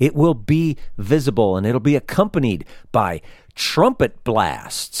sign. It will be visible, and it'll be accompanied by trumpet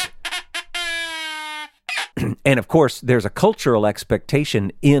blasts. And of course, there's a cultural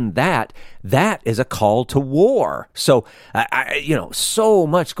expectation in that. That is a call to war. So, so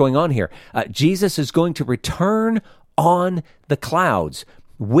much going on here. Jesus is going to return on the clouds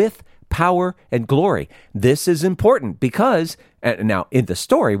with power and glory. This is important because, now in the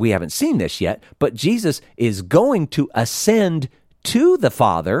story, we haven't seen this yet, but Jesus is going to ascend to the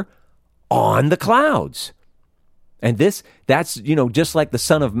Father on the clouds. And that's just like the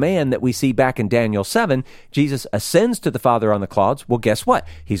Son of Man that we see back in Daniel 7, Jesus ascends to the Father on the clouds. Well, guess what?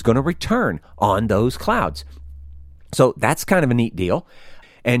 He's going to return on those clouds. So that's kind of a neat deal.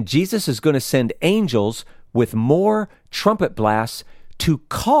 And Jesus is going to send angels with more trumpet blasts to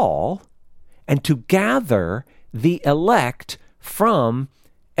call and to gather the elect from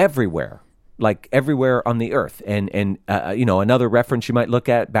everywhere. Like everywhere on the earth. And another reference you might look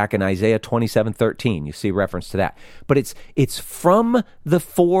at back in Isaiah 27:13, you see reference to that. But it's from the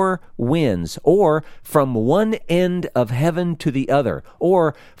four winds, or from one end of heaven to the other,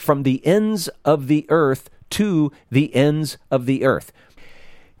 or from the ends of the earth to the ends of the earth.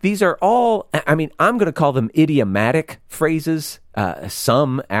 These are all, I'm going to call them idiomatic phrases.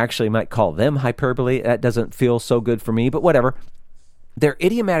 Some actually might call them hyperbole. That doesn't feel so good for me, but whatever. They're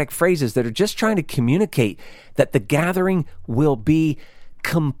idiomatic phrases that are just trying to communicate that the gathering will be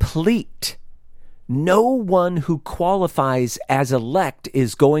complete. No one who qualifies as elect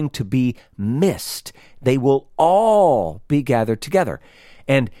is going to be missed. They will all be gathered together.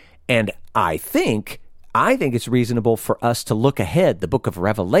 And I think it's reasonable for us to look ahead. The book of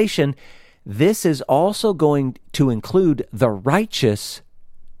Revelation, this is also going to include the righteous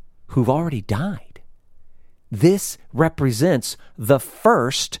who've already died. This represents the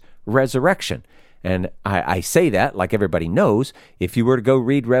first resurrection. And I say that like everybody knows. If you were to go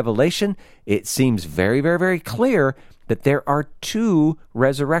read Revelation, it seems very, very, very clear that there are two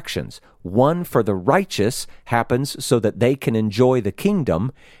resurrections. One for the righteous happens so that they can enjoy the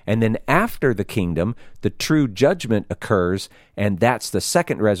kingdom. And then after the kingdom, the true judgment occurs. And that's the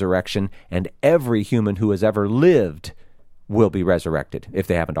second resurrection. And every human who has ever lived will be resurrected if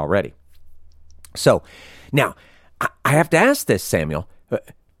they haven't already. So, now, I have to ask this, Samuel.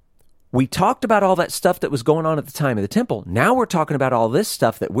 We talked about all that stuff that was going on at the time of the temple. Now we're talking about all this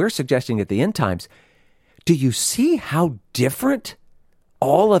stuff that we're suggesting at the end times. Do you see how different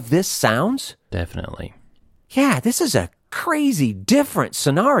all of this sounds? Definitely. Yeah, this is a crazy different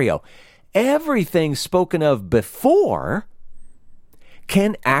scenario. Everything spoken of before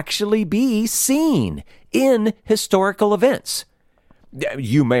can actually be seen in historical events.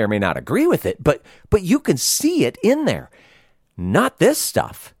 You may or may not agree with it, but you can see it in there. Not this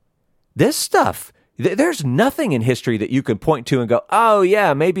stuff. This stuff, there's nothing in history that you can point to and go, oh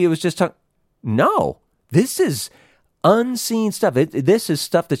yeah, maybe it was just... No, this is unseen stuff. This is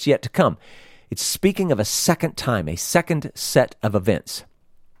stuff that's yet to come. It's speaking of a second time, a second set of events.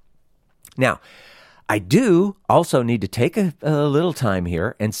 Now, I do also need to take a little time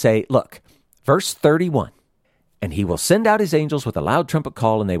here and say, look, verse 31, and he will send out his angels with a loud trumpet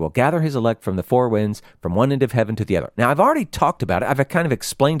call, and they will gather his elect from the four winds, from one end of heaven to the other. Now, I've already talked about it. I've kind of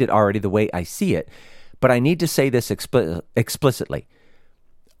explained it already the way I see it, but I need to say this explicitly.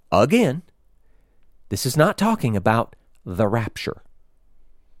 Again, this is not talking about the rapture.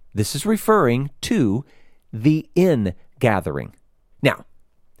 This is referring to the ingathering. Now,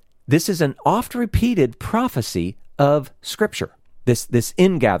 this is an oft-repeated prophecy of Scripture, this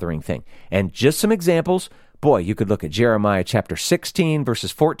ingathering thing. And just some examples. Boy, you could look at Jeremiah chapter 16,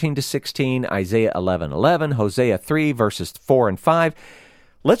 verses 14 to 16, Isaiah 11:11, Hosea 3, verses 4 and 5.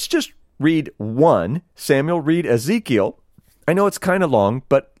 Let's just read one. Samuel, read Ezekiel. I know it's kind of long,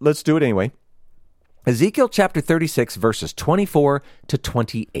 but let's do it anyway. Ezekiel chapter 36, verses 24 to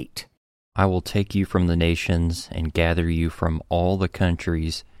 28. I will take you from the nations and gather you from all the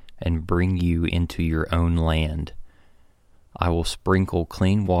countries and bring you into your own land. I will sprinkle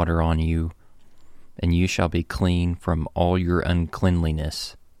clean water on you, and you shall be clean from all your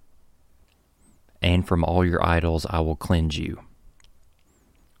uncleanliness. And from all your idols I will cleanse you.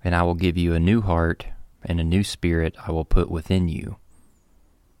 And I will give you a new heart, and a new spirit I will put within you.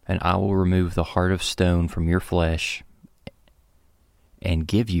 And I will remove the heart of stone from your flesh, and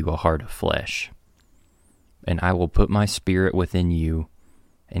give you a heart of flesh. And I will put my spirit within you,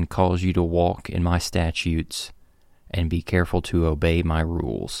 and cause you to walk in my statutes, and be careful to obey my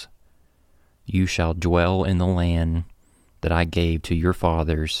rules. You shall dwell in the land that I gave to your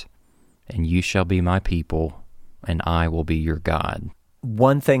fathers, and you shall be my people, and I will be your God.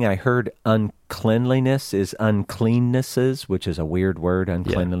 One thing I heard, uncleanliness is uncleannesses, which is a weird word.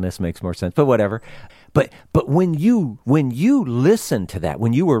 Uncleanliness makes more sense, but whatever. But when you listen to that,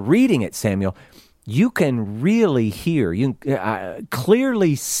 when you were reading it, Samuel, you can really hear, you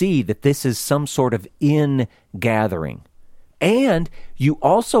clearly see that this is some sort of ingathering. And you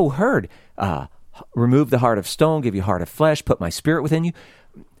also heard, remove the heart of stone, give you a heart of flesh, put my spirit within you.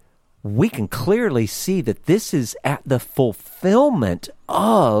 We can clearly see that this is at the fulfillment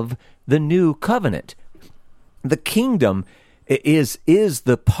of the new covenant. The kingdom is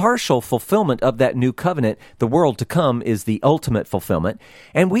the partial fulfillment of that new covenant. The world to come is the ultimate fulfillment.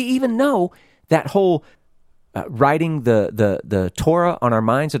 And we even know that whole writing the Torah on our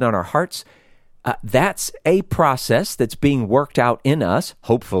minds and on our hearts, that's a process that's being worked out in us,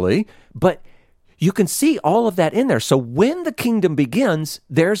 hopefully, but you can see all of that in there. So when the kingdom begins,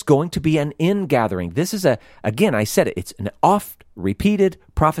 there's going to be an ingathering. This is again, I said it, it's an oft-repeated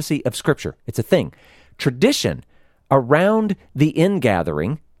prophecy of Scripture. It's a thing. Tradition around the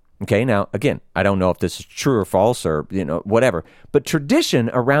ingathering, okay, now, again, I don't know if this is true or false or, whatever, but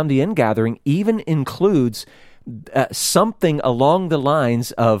tradition around the ingathering even includes something along the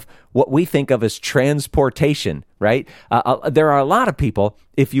lines of what we think of as transportation, right? There are a lot of people,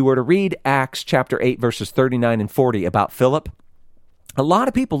 if you were to read Acts chapter 8, verses 39 and 40 about Philip, a lot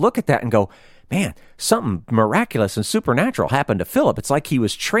of people look at that and go, man, something miraculous and supernatural happened to Philip. It's like he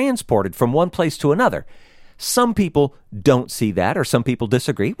was transported from one place to another. Some people don't see that, or some people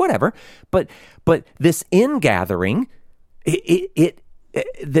disagree, whatever. But this ingathering,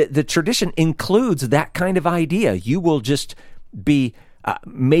 the tradition includes that kind of idea. You will just be,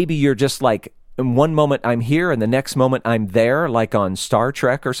 maybe you're just like, in one moment I'm here and the next moment I'm there, like on Star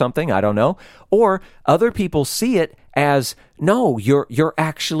Trek or something, I don't know. Or other people see it as, no, you're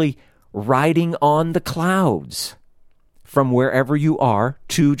actually riding on the clouds from wherever you are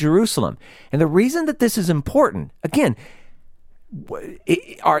to Jerusalem. And the reason that this is important, again,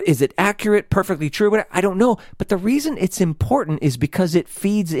 is it accurate, perfectly true? I don't know. But the reason it's important is because it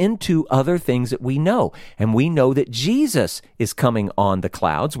feeds into other things that we know. And we know that Jesus is coming on the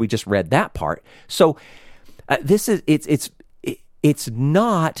clouds. We just read that part. So it's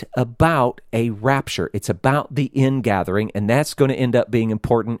not about a rapture. It's about the ingathering. And that's going to end up being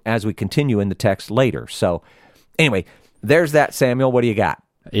important as we continue in the text later. So anyway, there's that, Samuel. What do you got?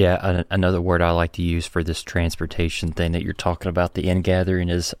 Yeah, another word I like to use for this transportation thing that you're talking about, the ingathering,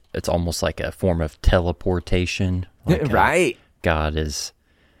 is it's almost like a form of teleportation. Like right. God is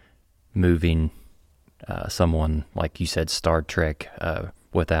moving someone, like you said, Star Trek,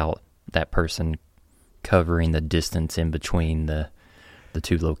 without that person covering the distance in between the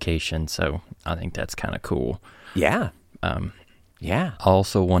two locations. So I think that's kind of cool. Yeah. Yeah. I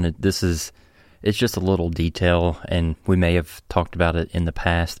also wanted, it's just a little detail, and we may have talked about it in the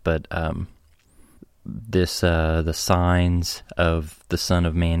past, but the signs of the Son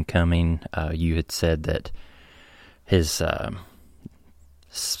of Man coming, you had said that his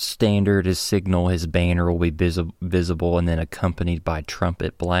standard, his signal, his banner will be visible and then accompanied by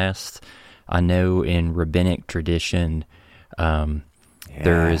trumpet blasts. I know in rabbinic tradition,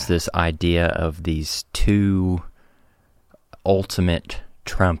 there is this idea of these two ultimate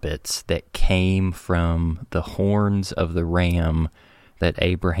trumpets that came from the horns of the ram that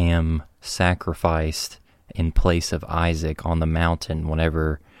Abraham sacrificed in place of Isaac on the mountain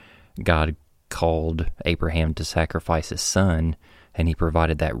whenever God called Abraham to sacrifice his son, and he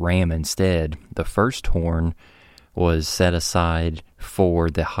provided that ram instead. The first horn was set aside for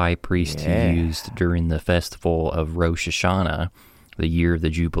the high priest who used during the festival of Rosh Hashanah, the year of the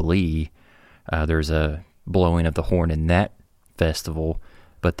Jubilee. There's a blowing of the horn in that festival,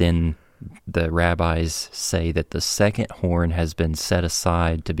 but then the rabbis say that the second horn has been set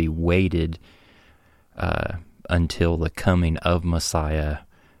aside to be waited until the coming of Messiah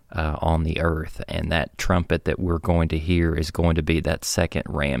on the earth, and that trumpet that we're going to hear is going to be that second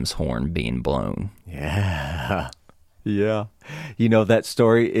ram's horn being blown. Yeah. You know that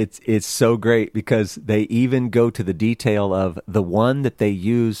story, it's so great because they even go to the detail of the one that they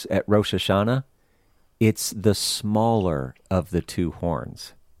use at Rosh Hashanah. It's the smaller of the two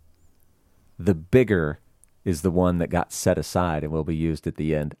horns. The bigger is the one that got set aside and will be used at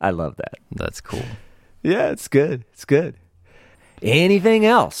the end. I love that. That's cool. Yeah, it's good. It's good. Anything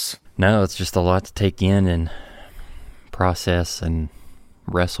else? No, it's just a lot to take in and process and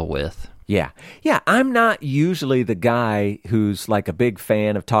wrestle with. Yeah, I'm not usually the guy who's like a big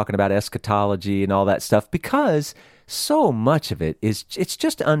fan of talking about eschatology and all that stuff because so much of it's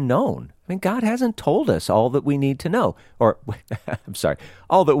just unknown. I mean, God hasn't told us all that we need to know, or I'm sorry,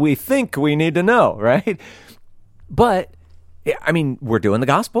 all that we think we need to know, right? But I mean, we're doing the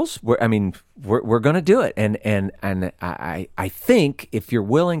Gospels. We're going to do it, and I think if you're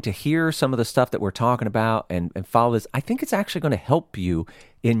willing to hear some of the stuff that we're talking about and follow this, I think it's actually going to help you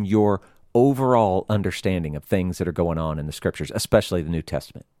in your overall understanding of things that are going on in the Scriptures, especially the New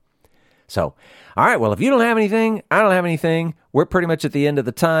Testament. So, all right, well, if you don't have anything, I don't have anything. We're pretty much at the end of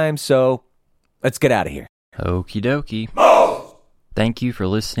the time, so let's get out of here. Okie dokie. Thank you for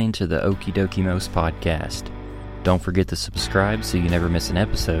listening to the Okie Dokie Most podcast. Don't forget to subscribe so you never miss an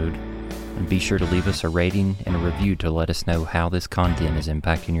episode, and be sure to leave us a rating and a review to let us know how this content is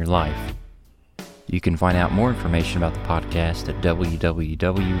impacting your life. You can find out more information about the podcast at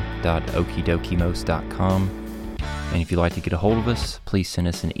www.okiedokimos.com. And if you'd like to get a hold of us, please send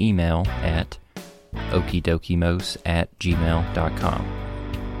us an email at okiedokimos@gmail.com.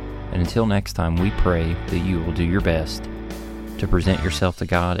 And until next time, we pray that you will do your best to present yourself to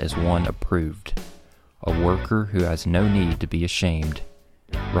God as one approved, a worker who has no need to be ashamed,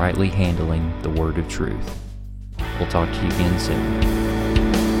 rightly handling the word of truth. We'll talk to you again soon.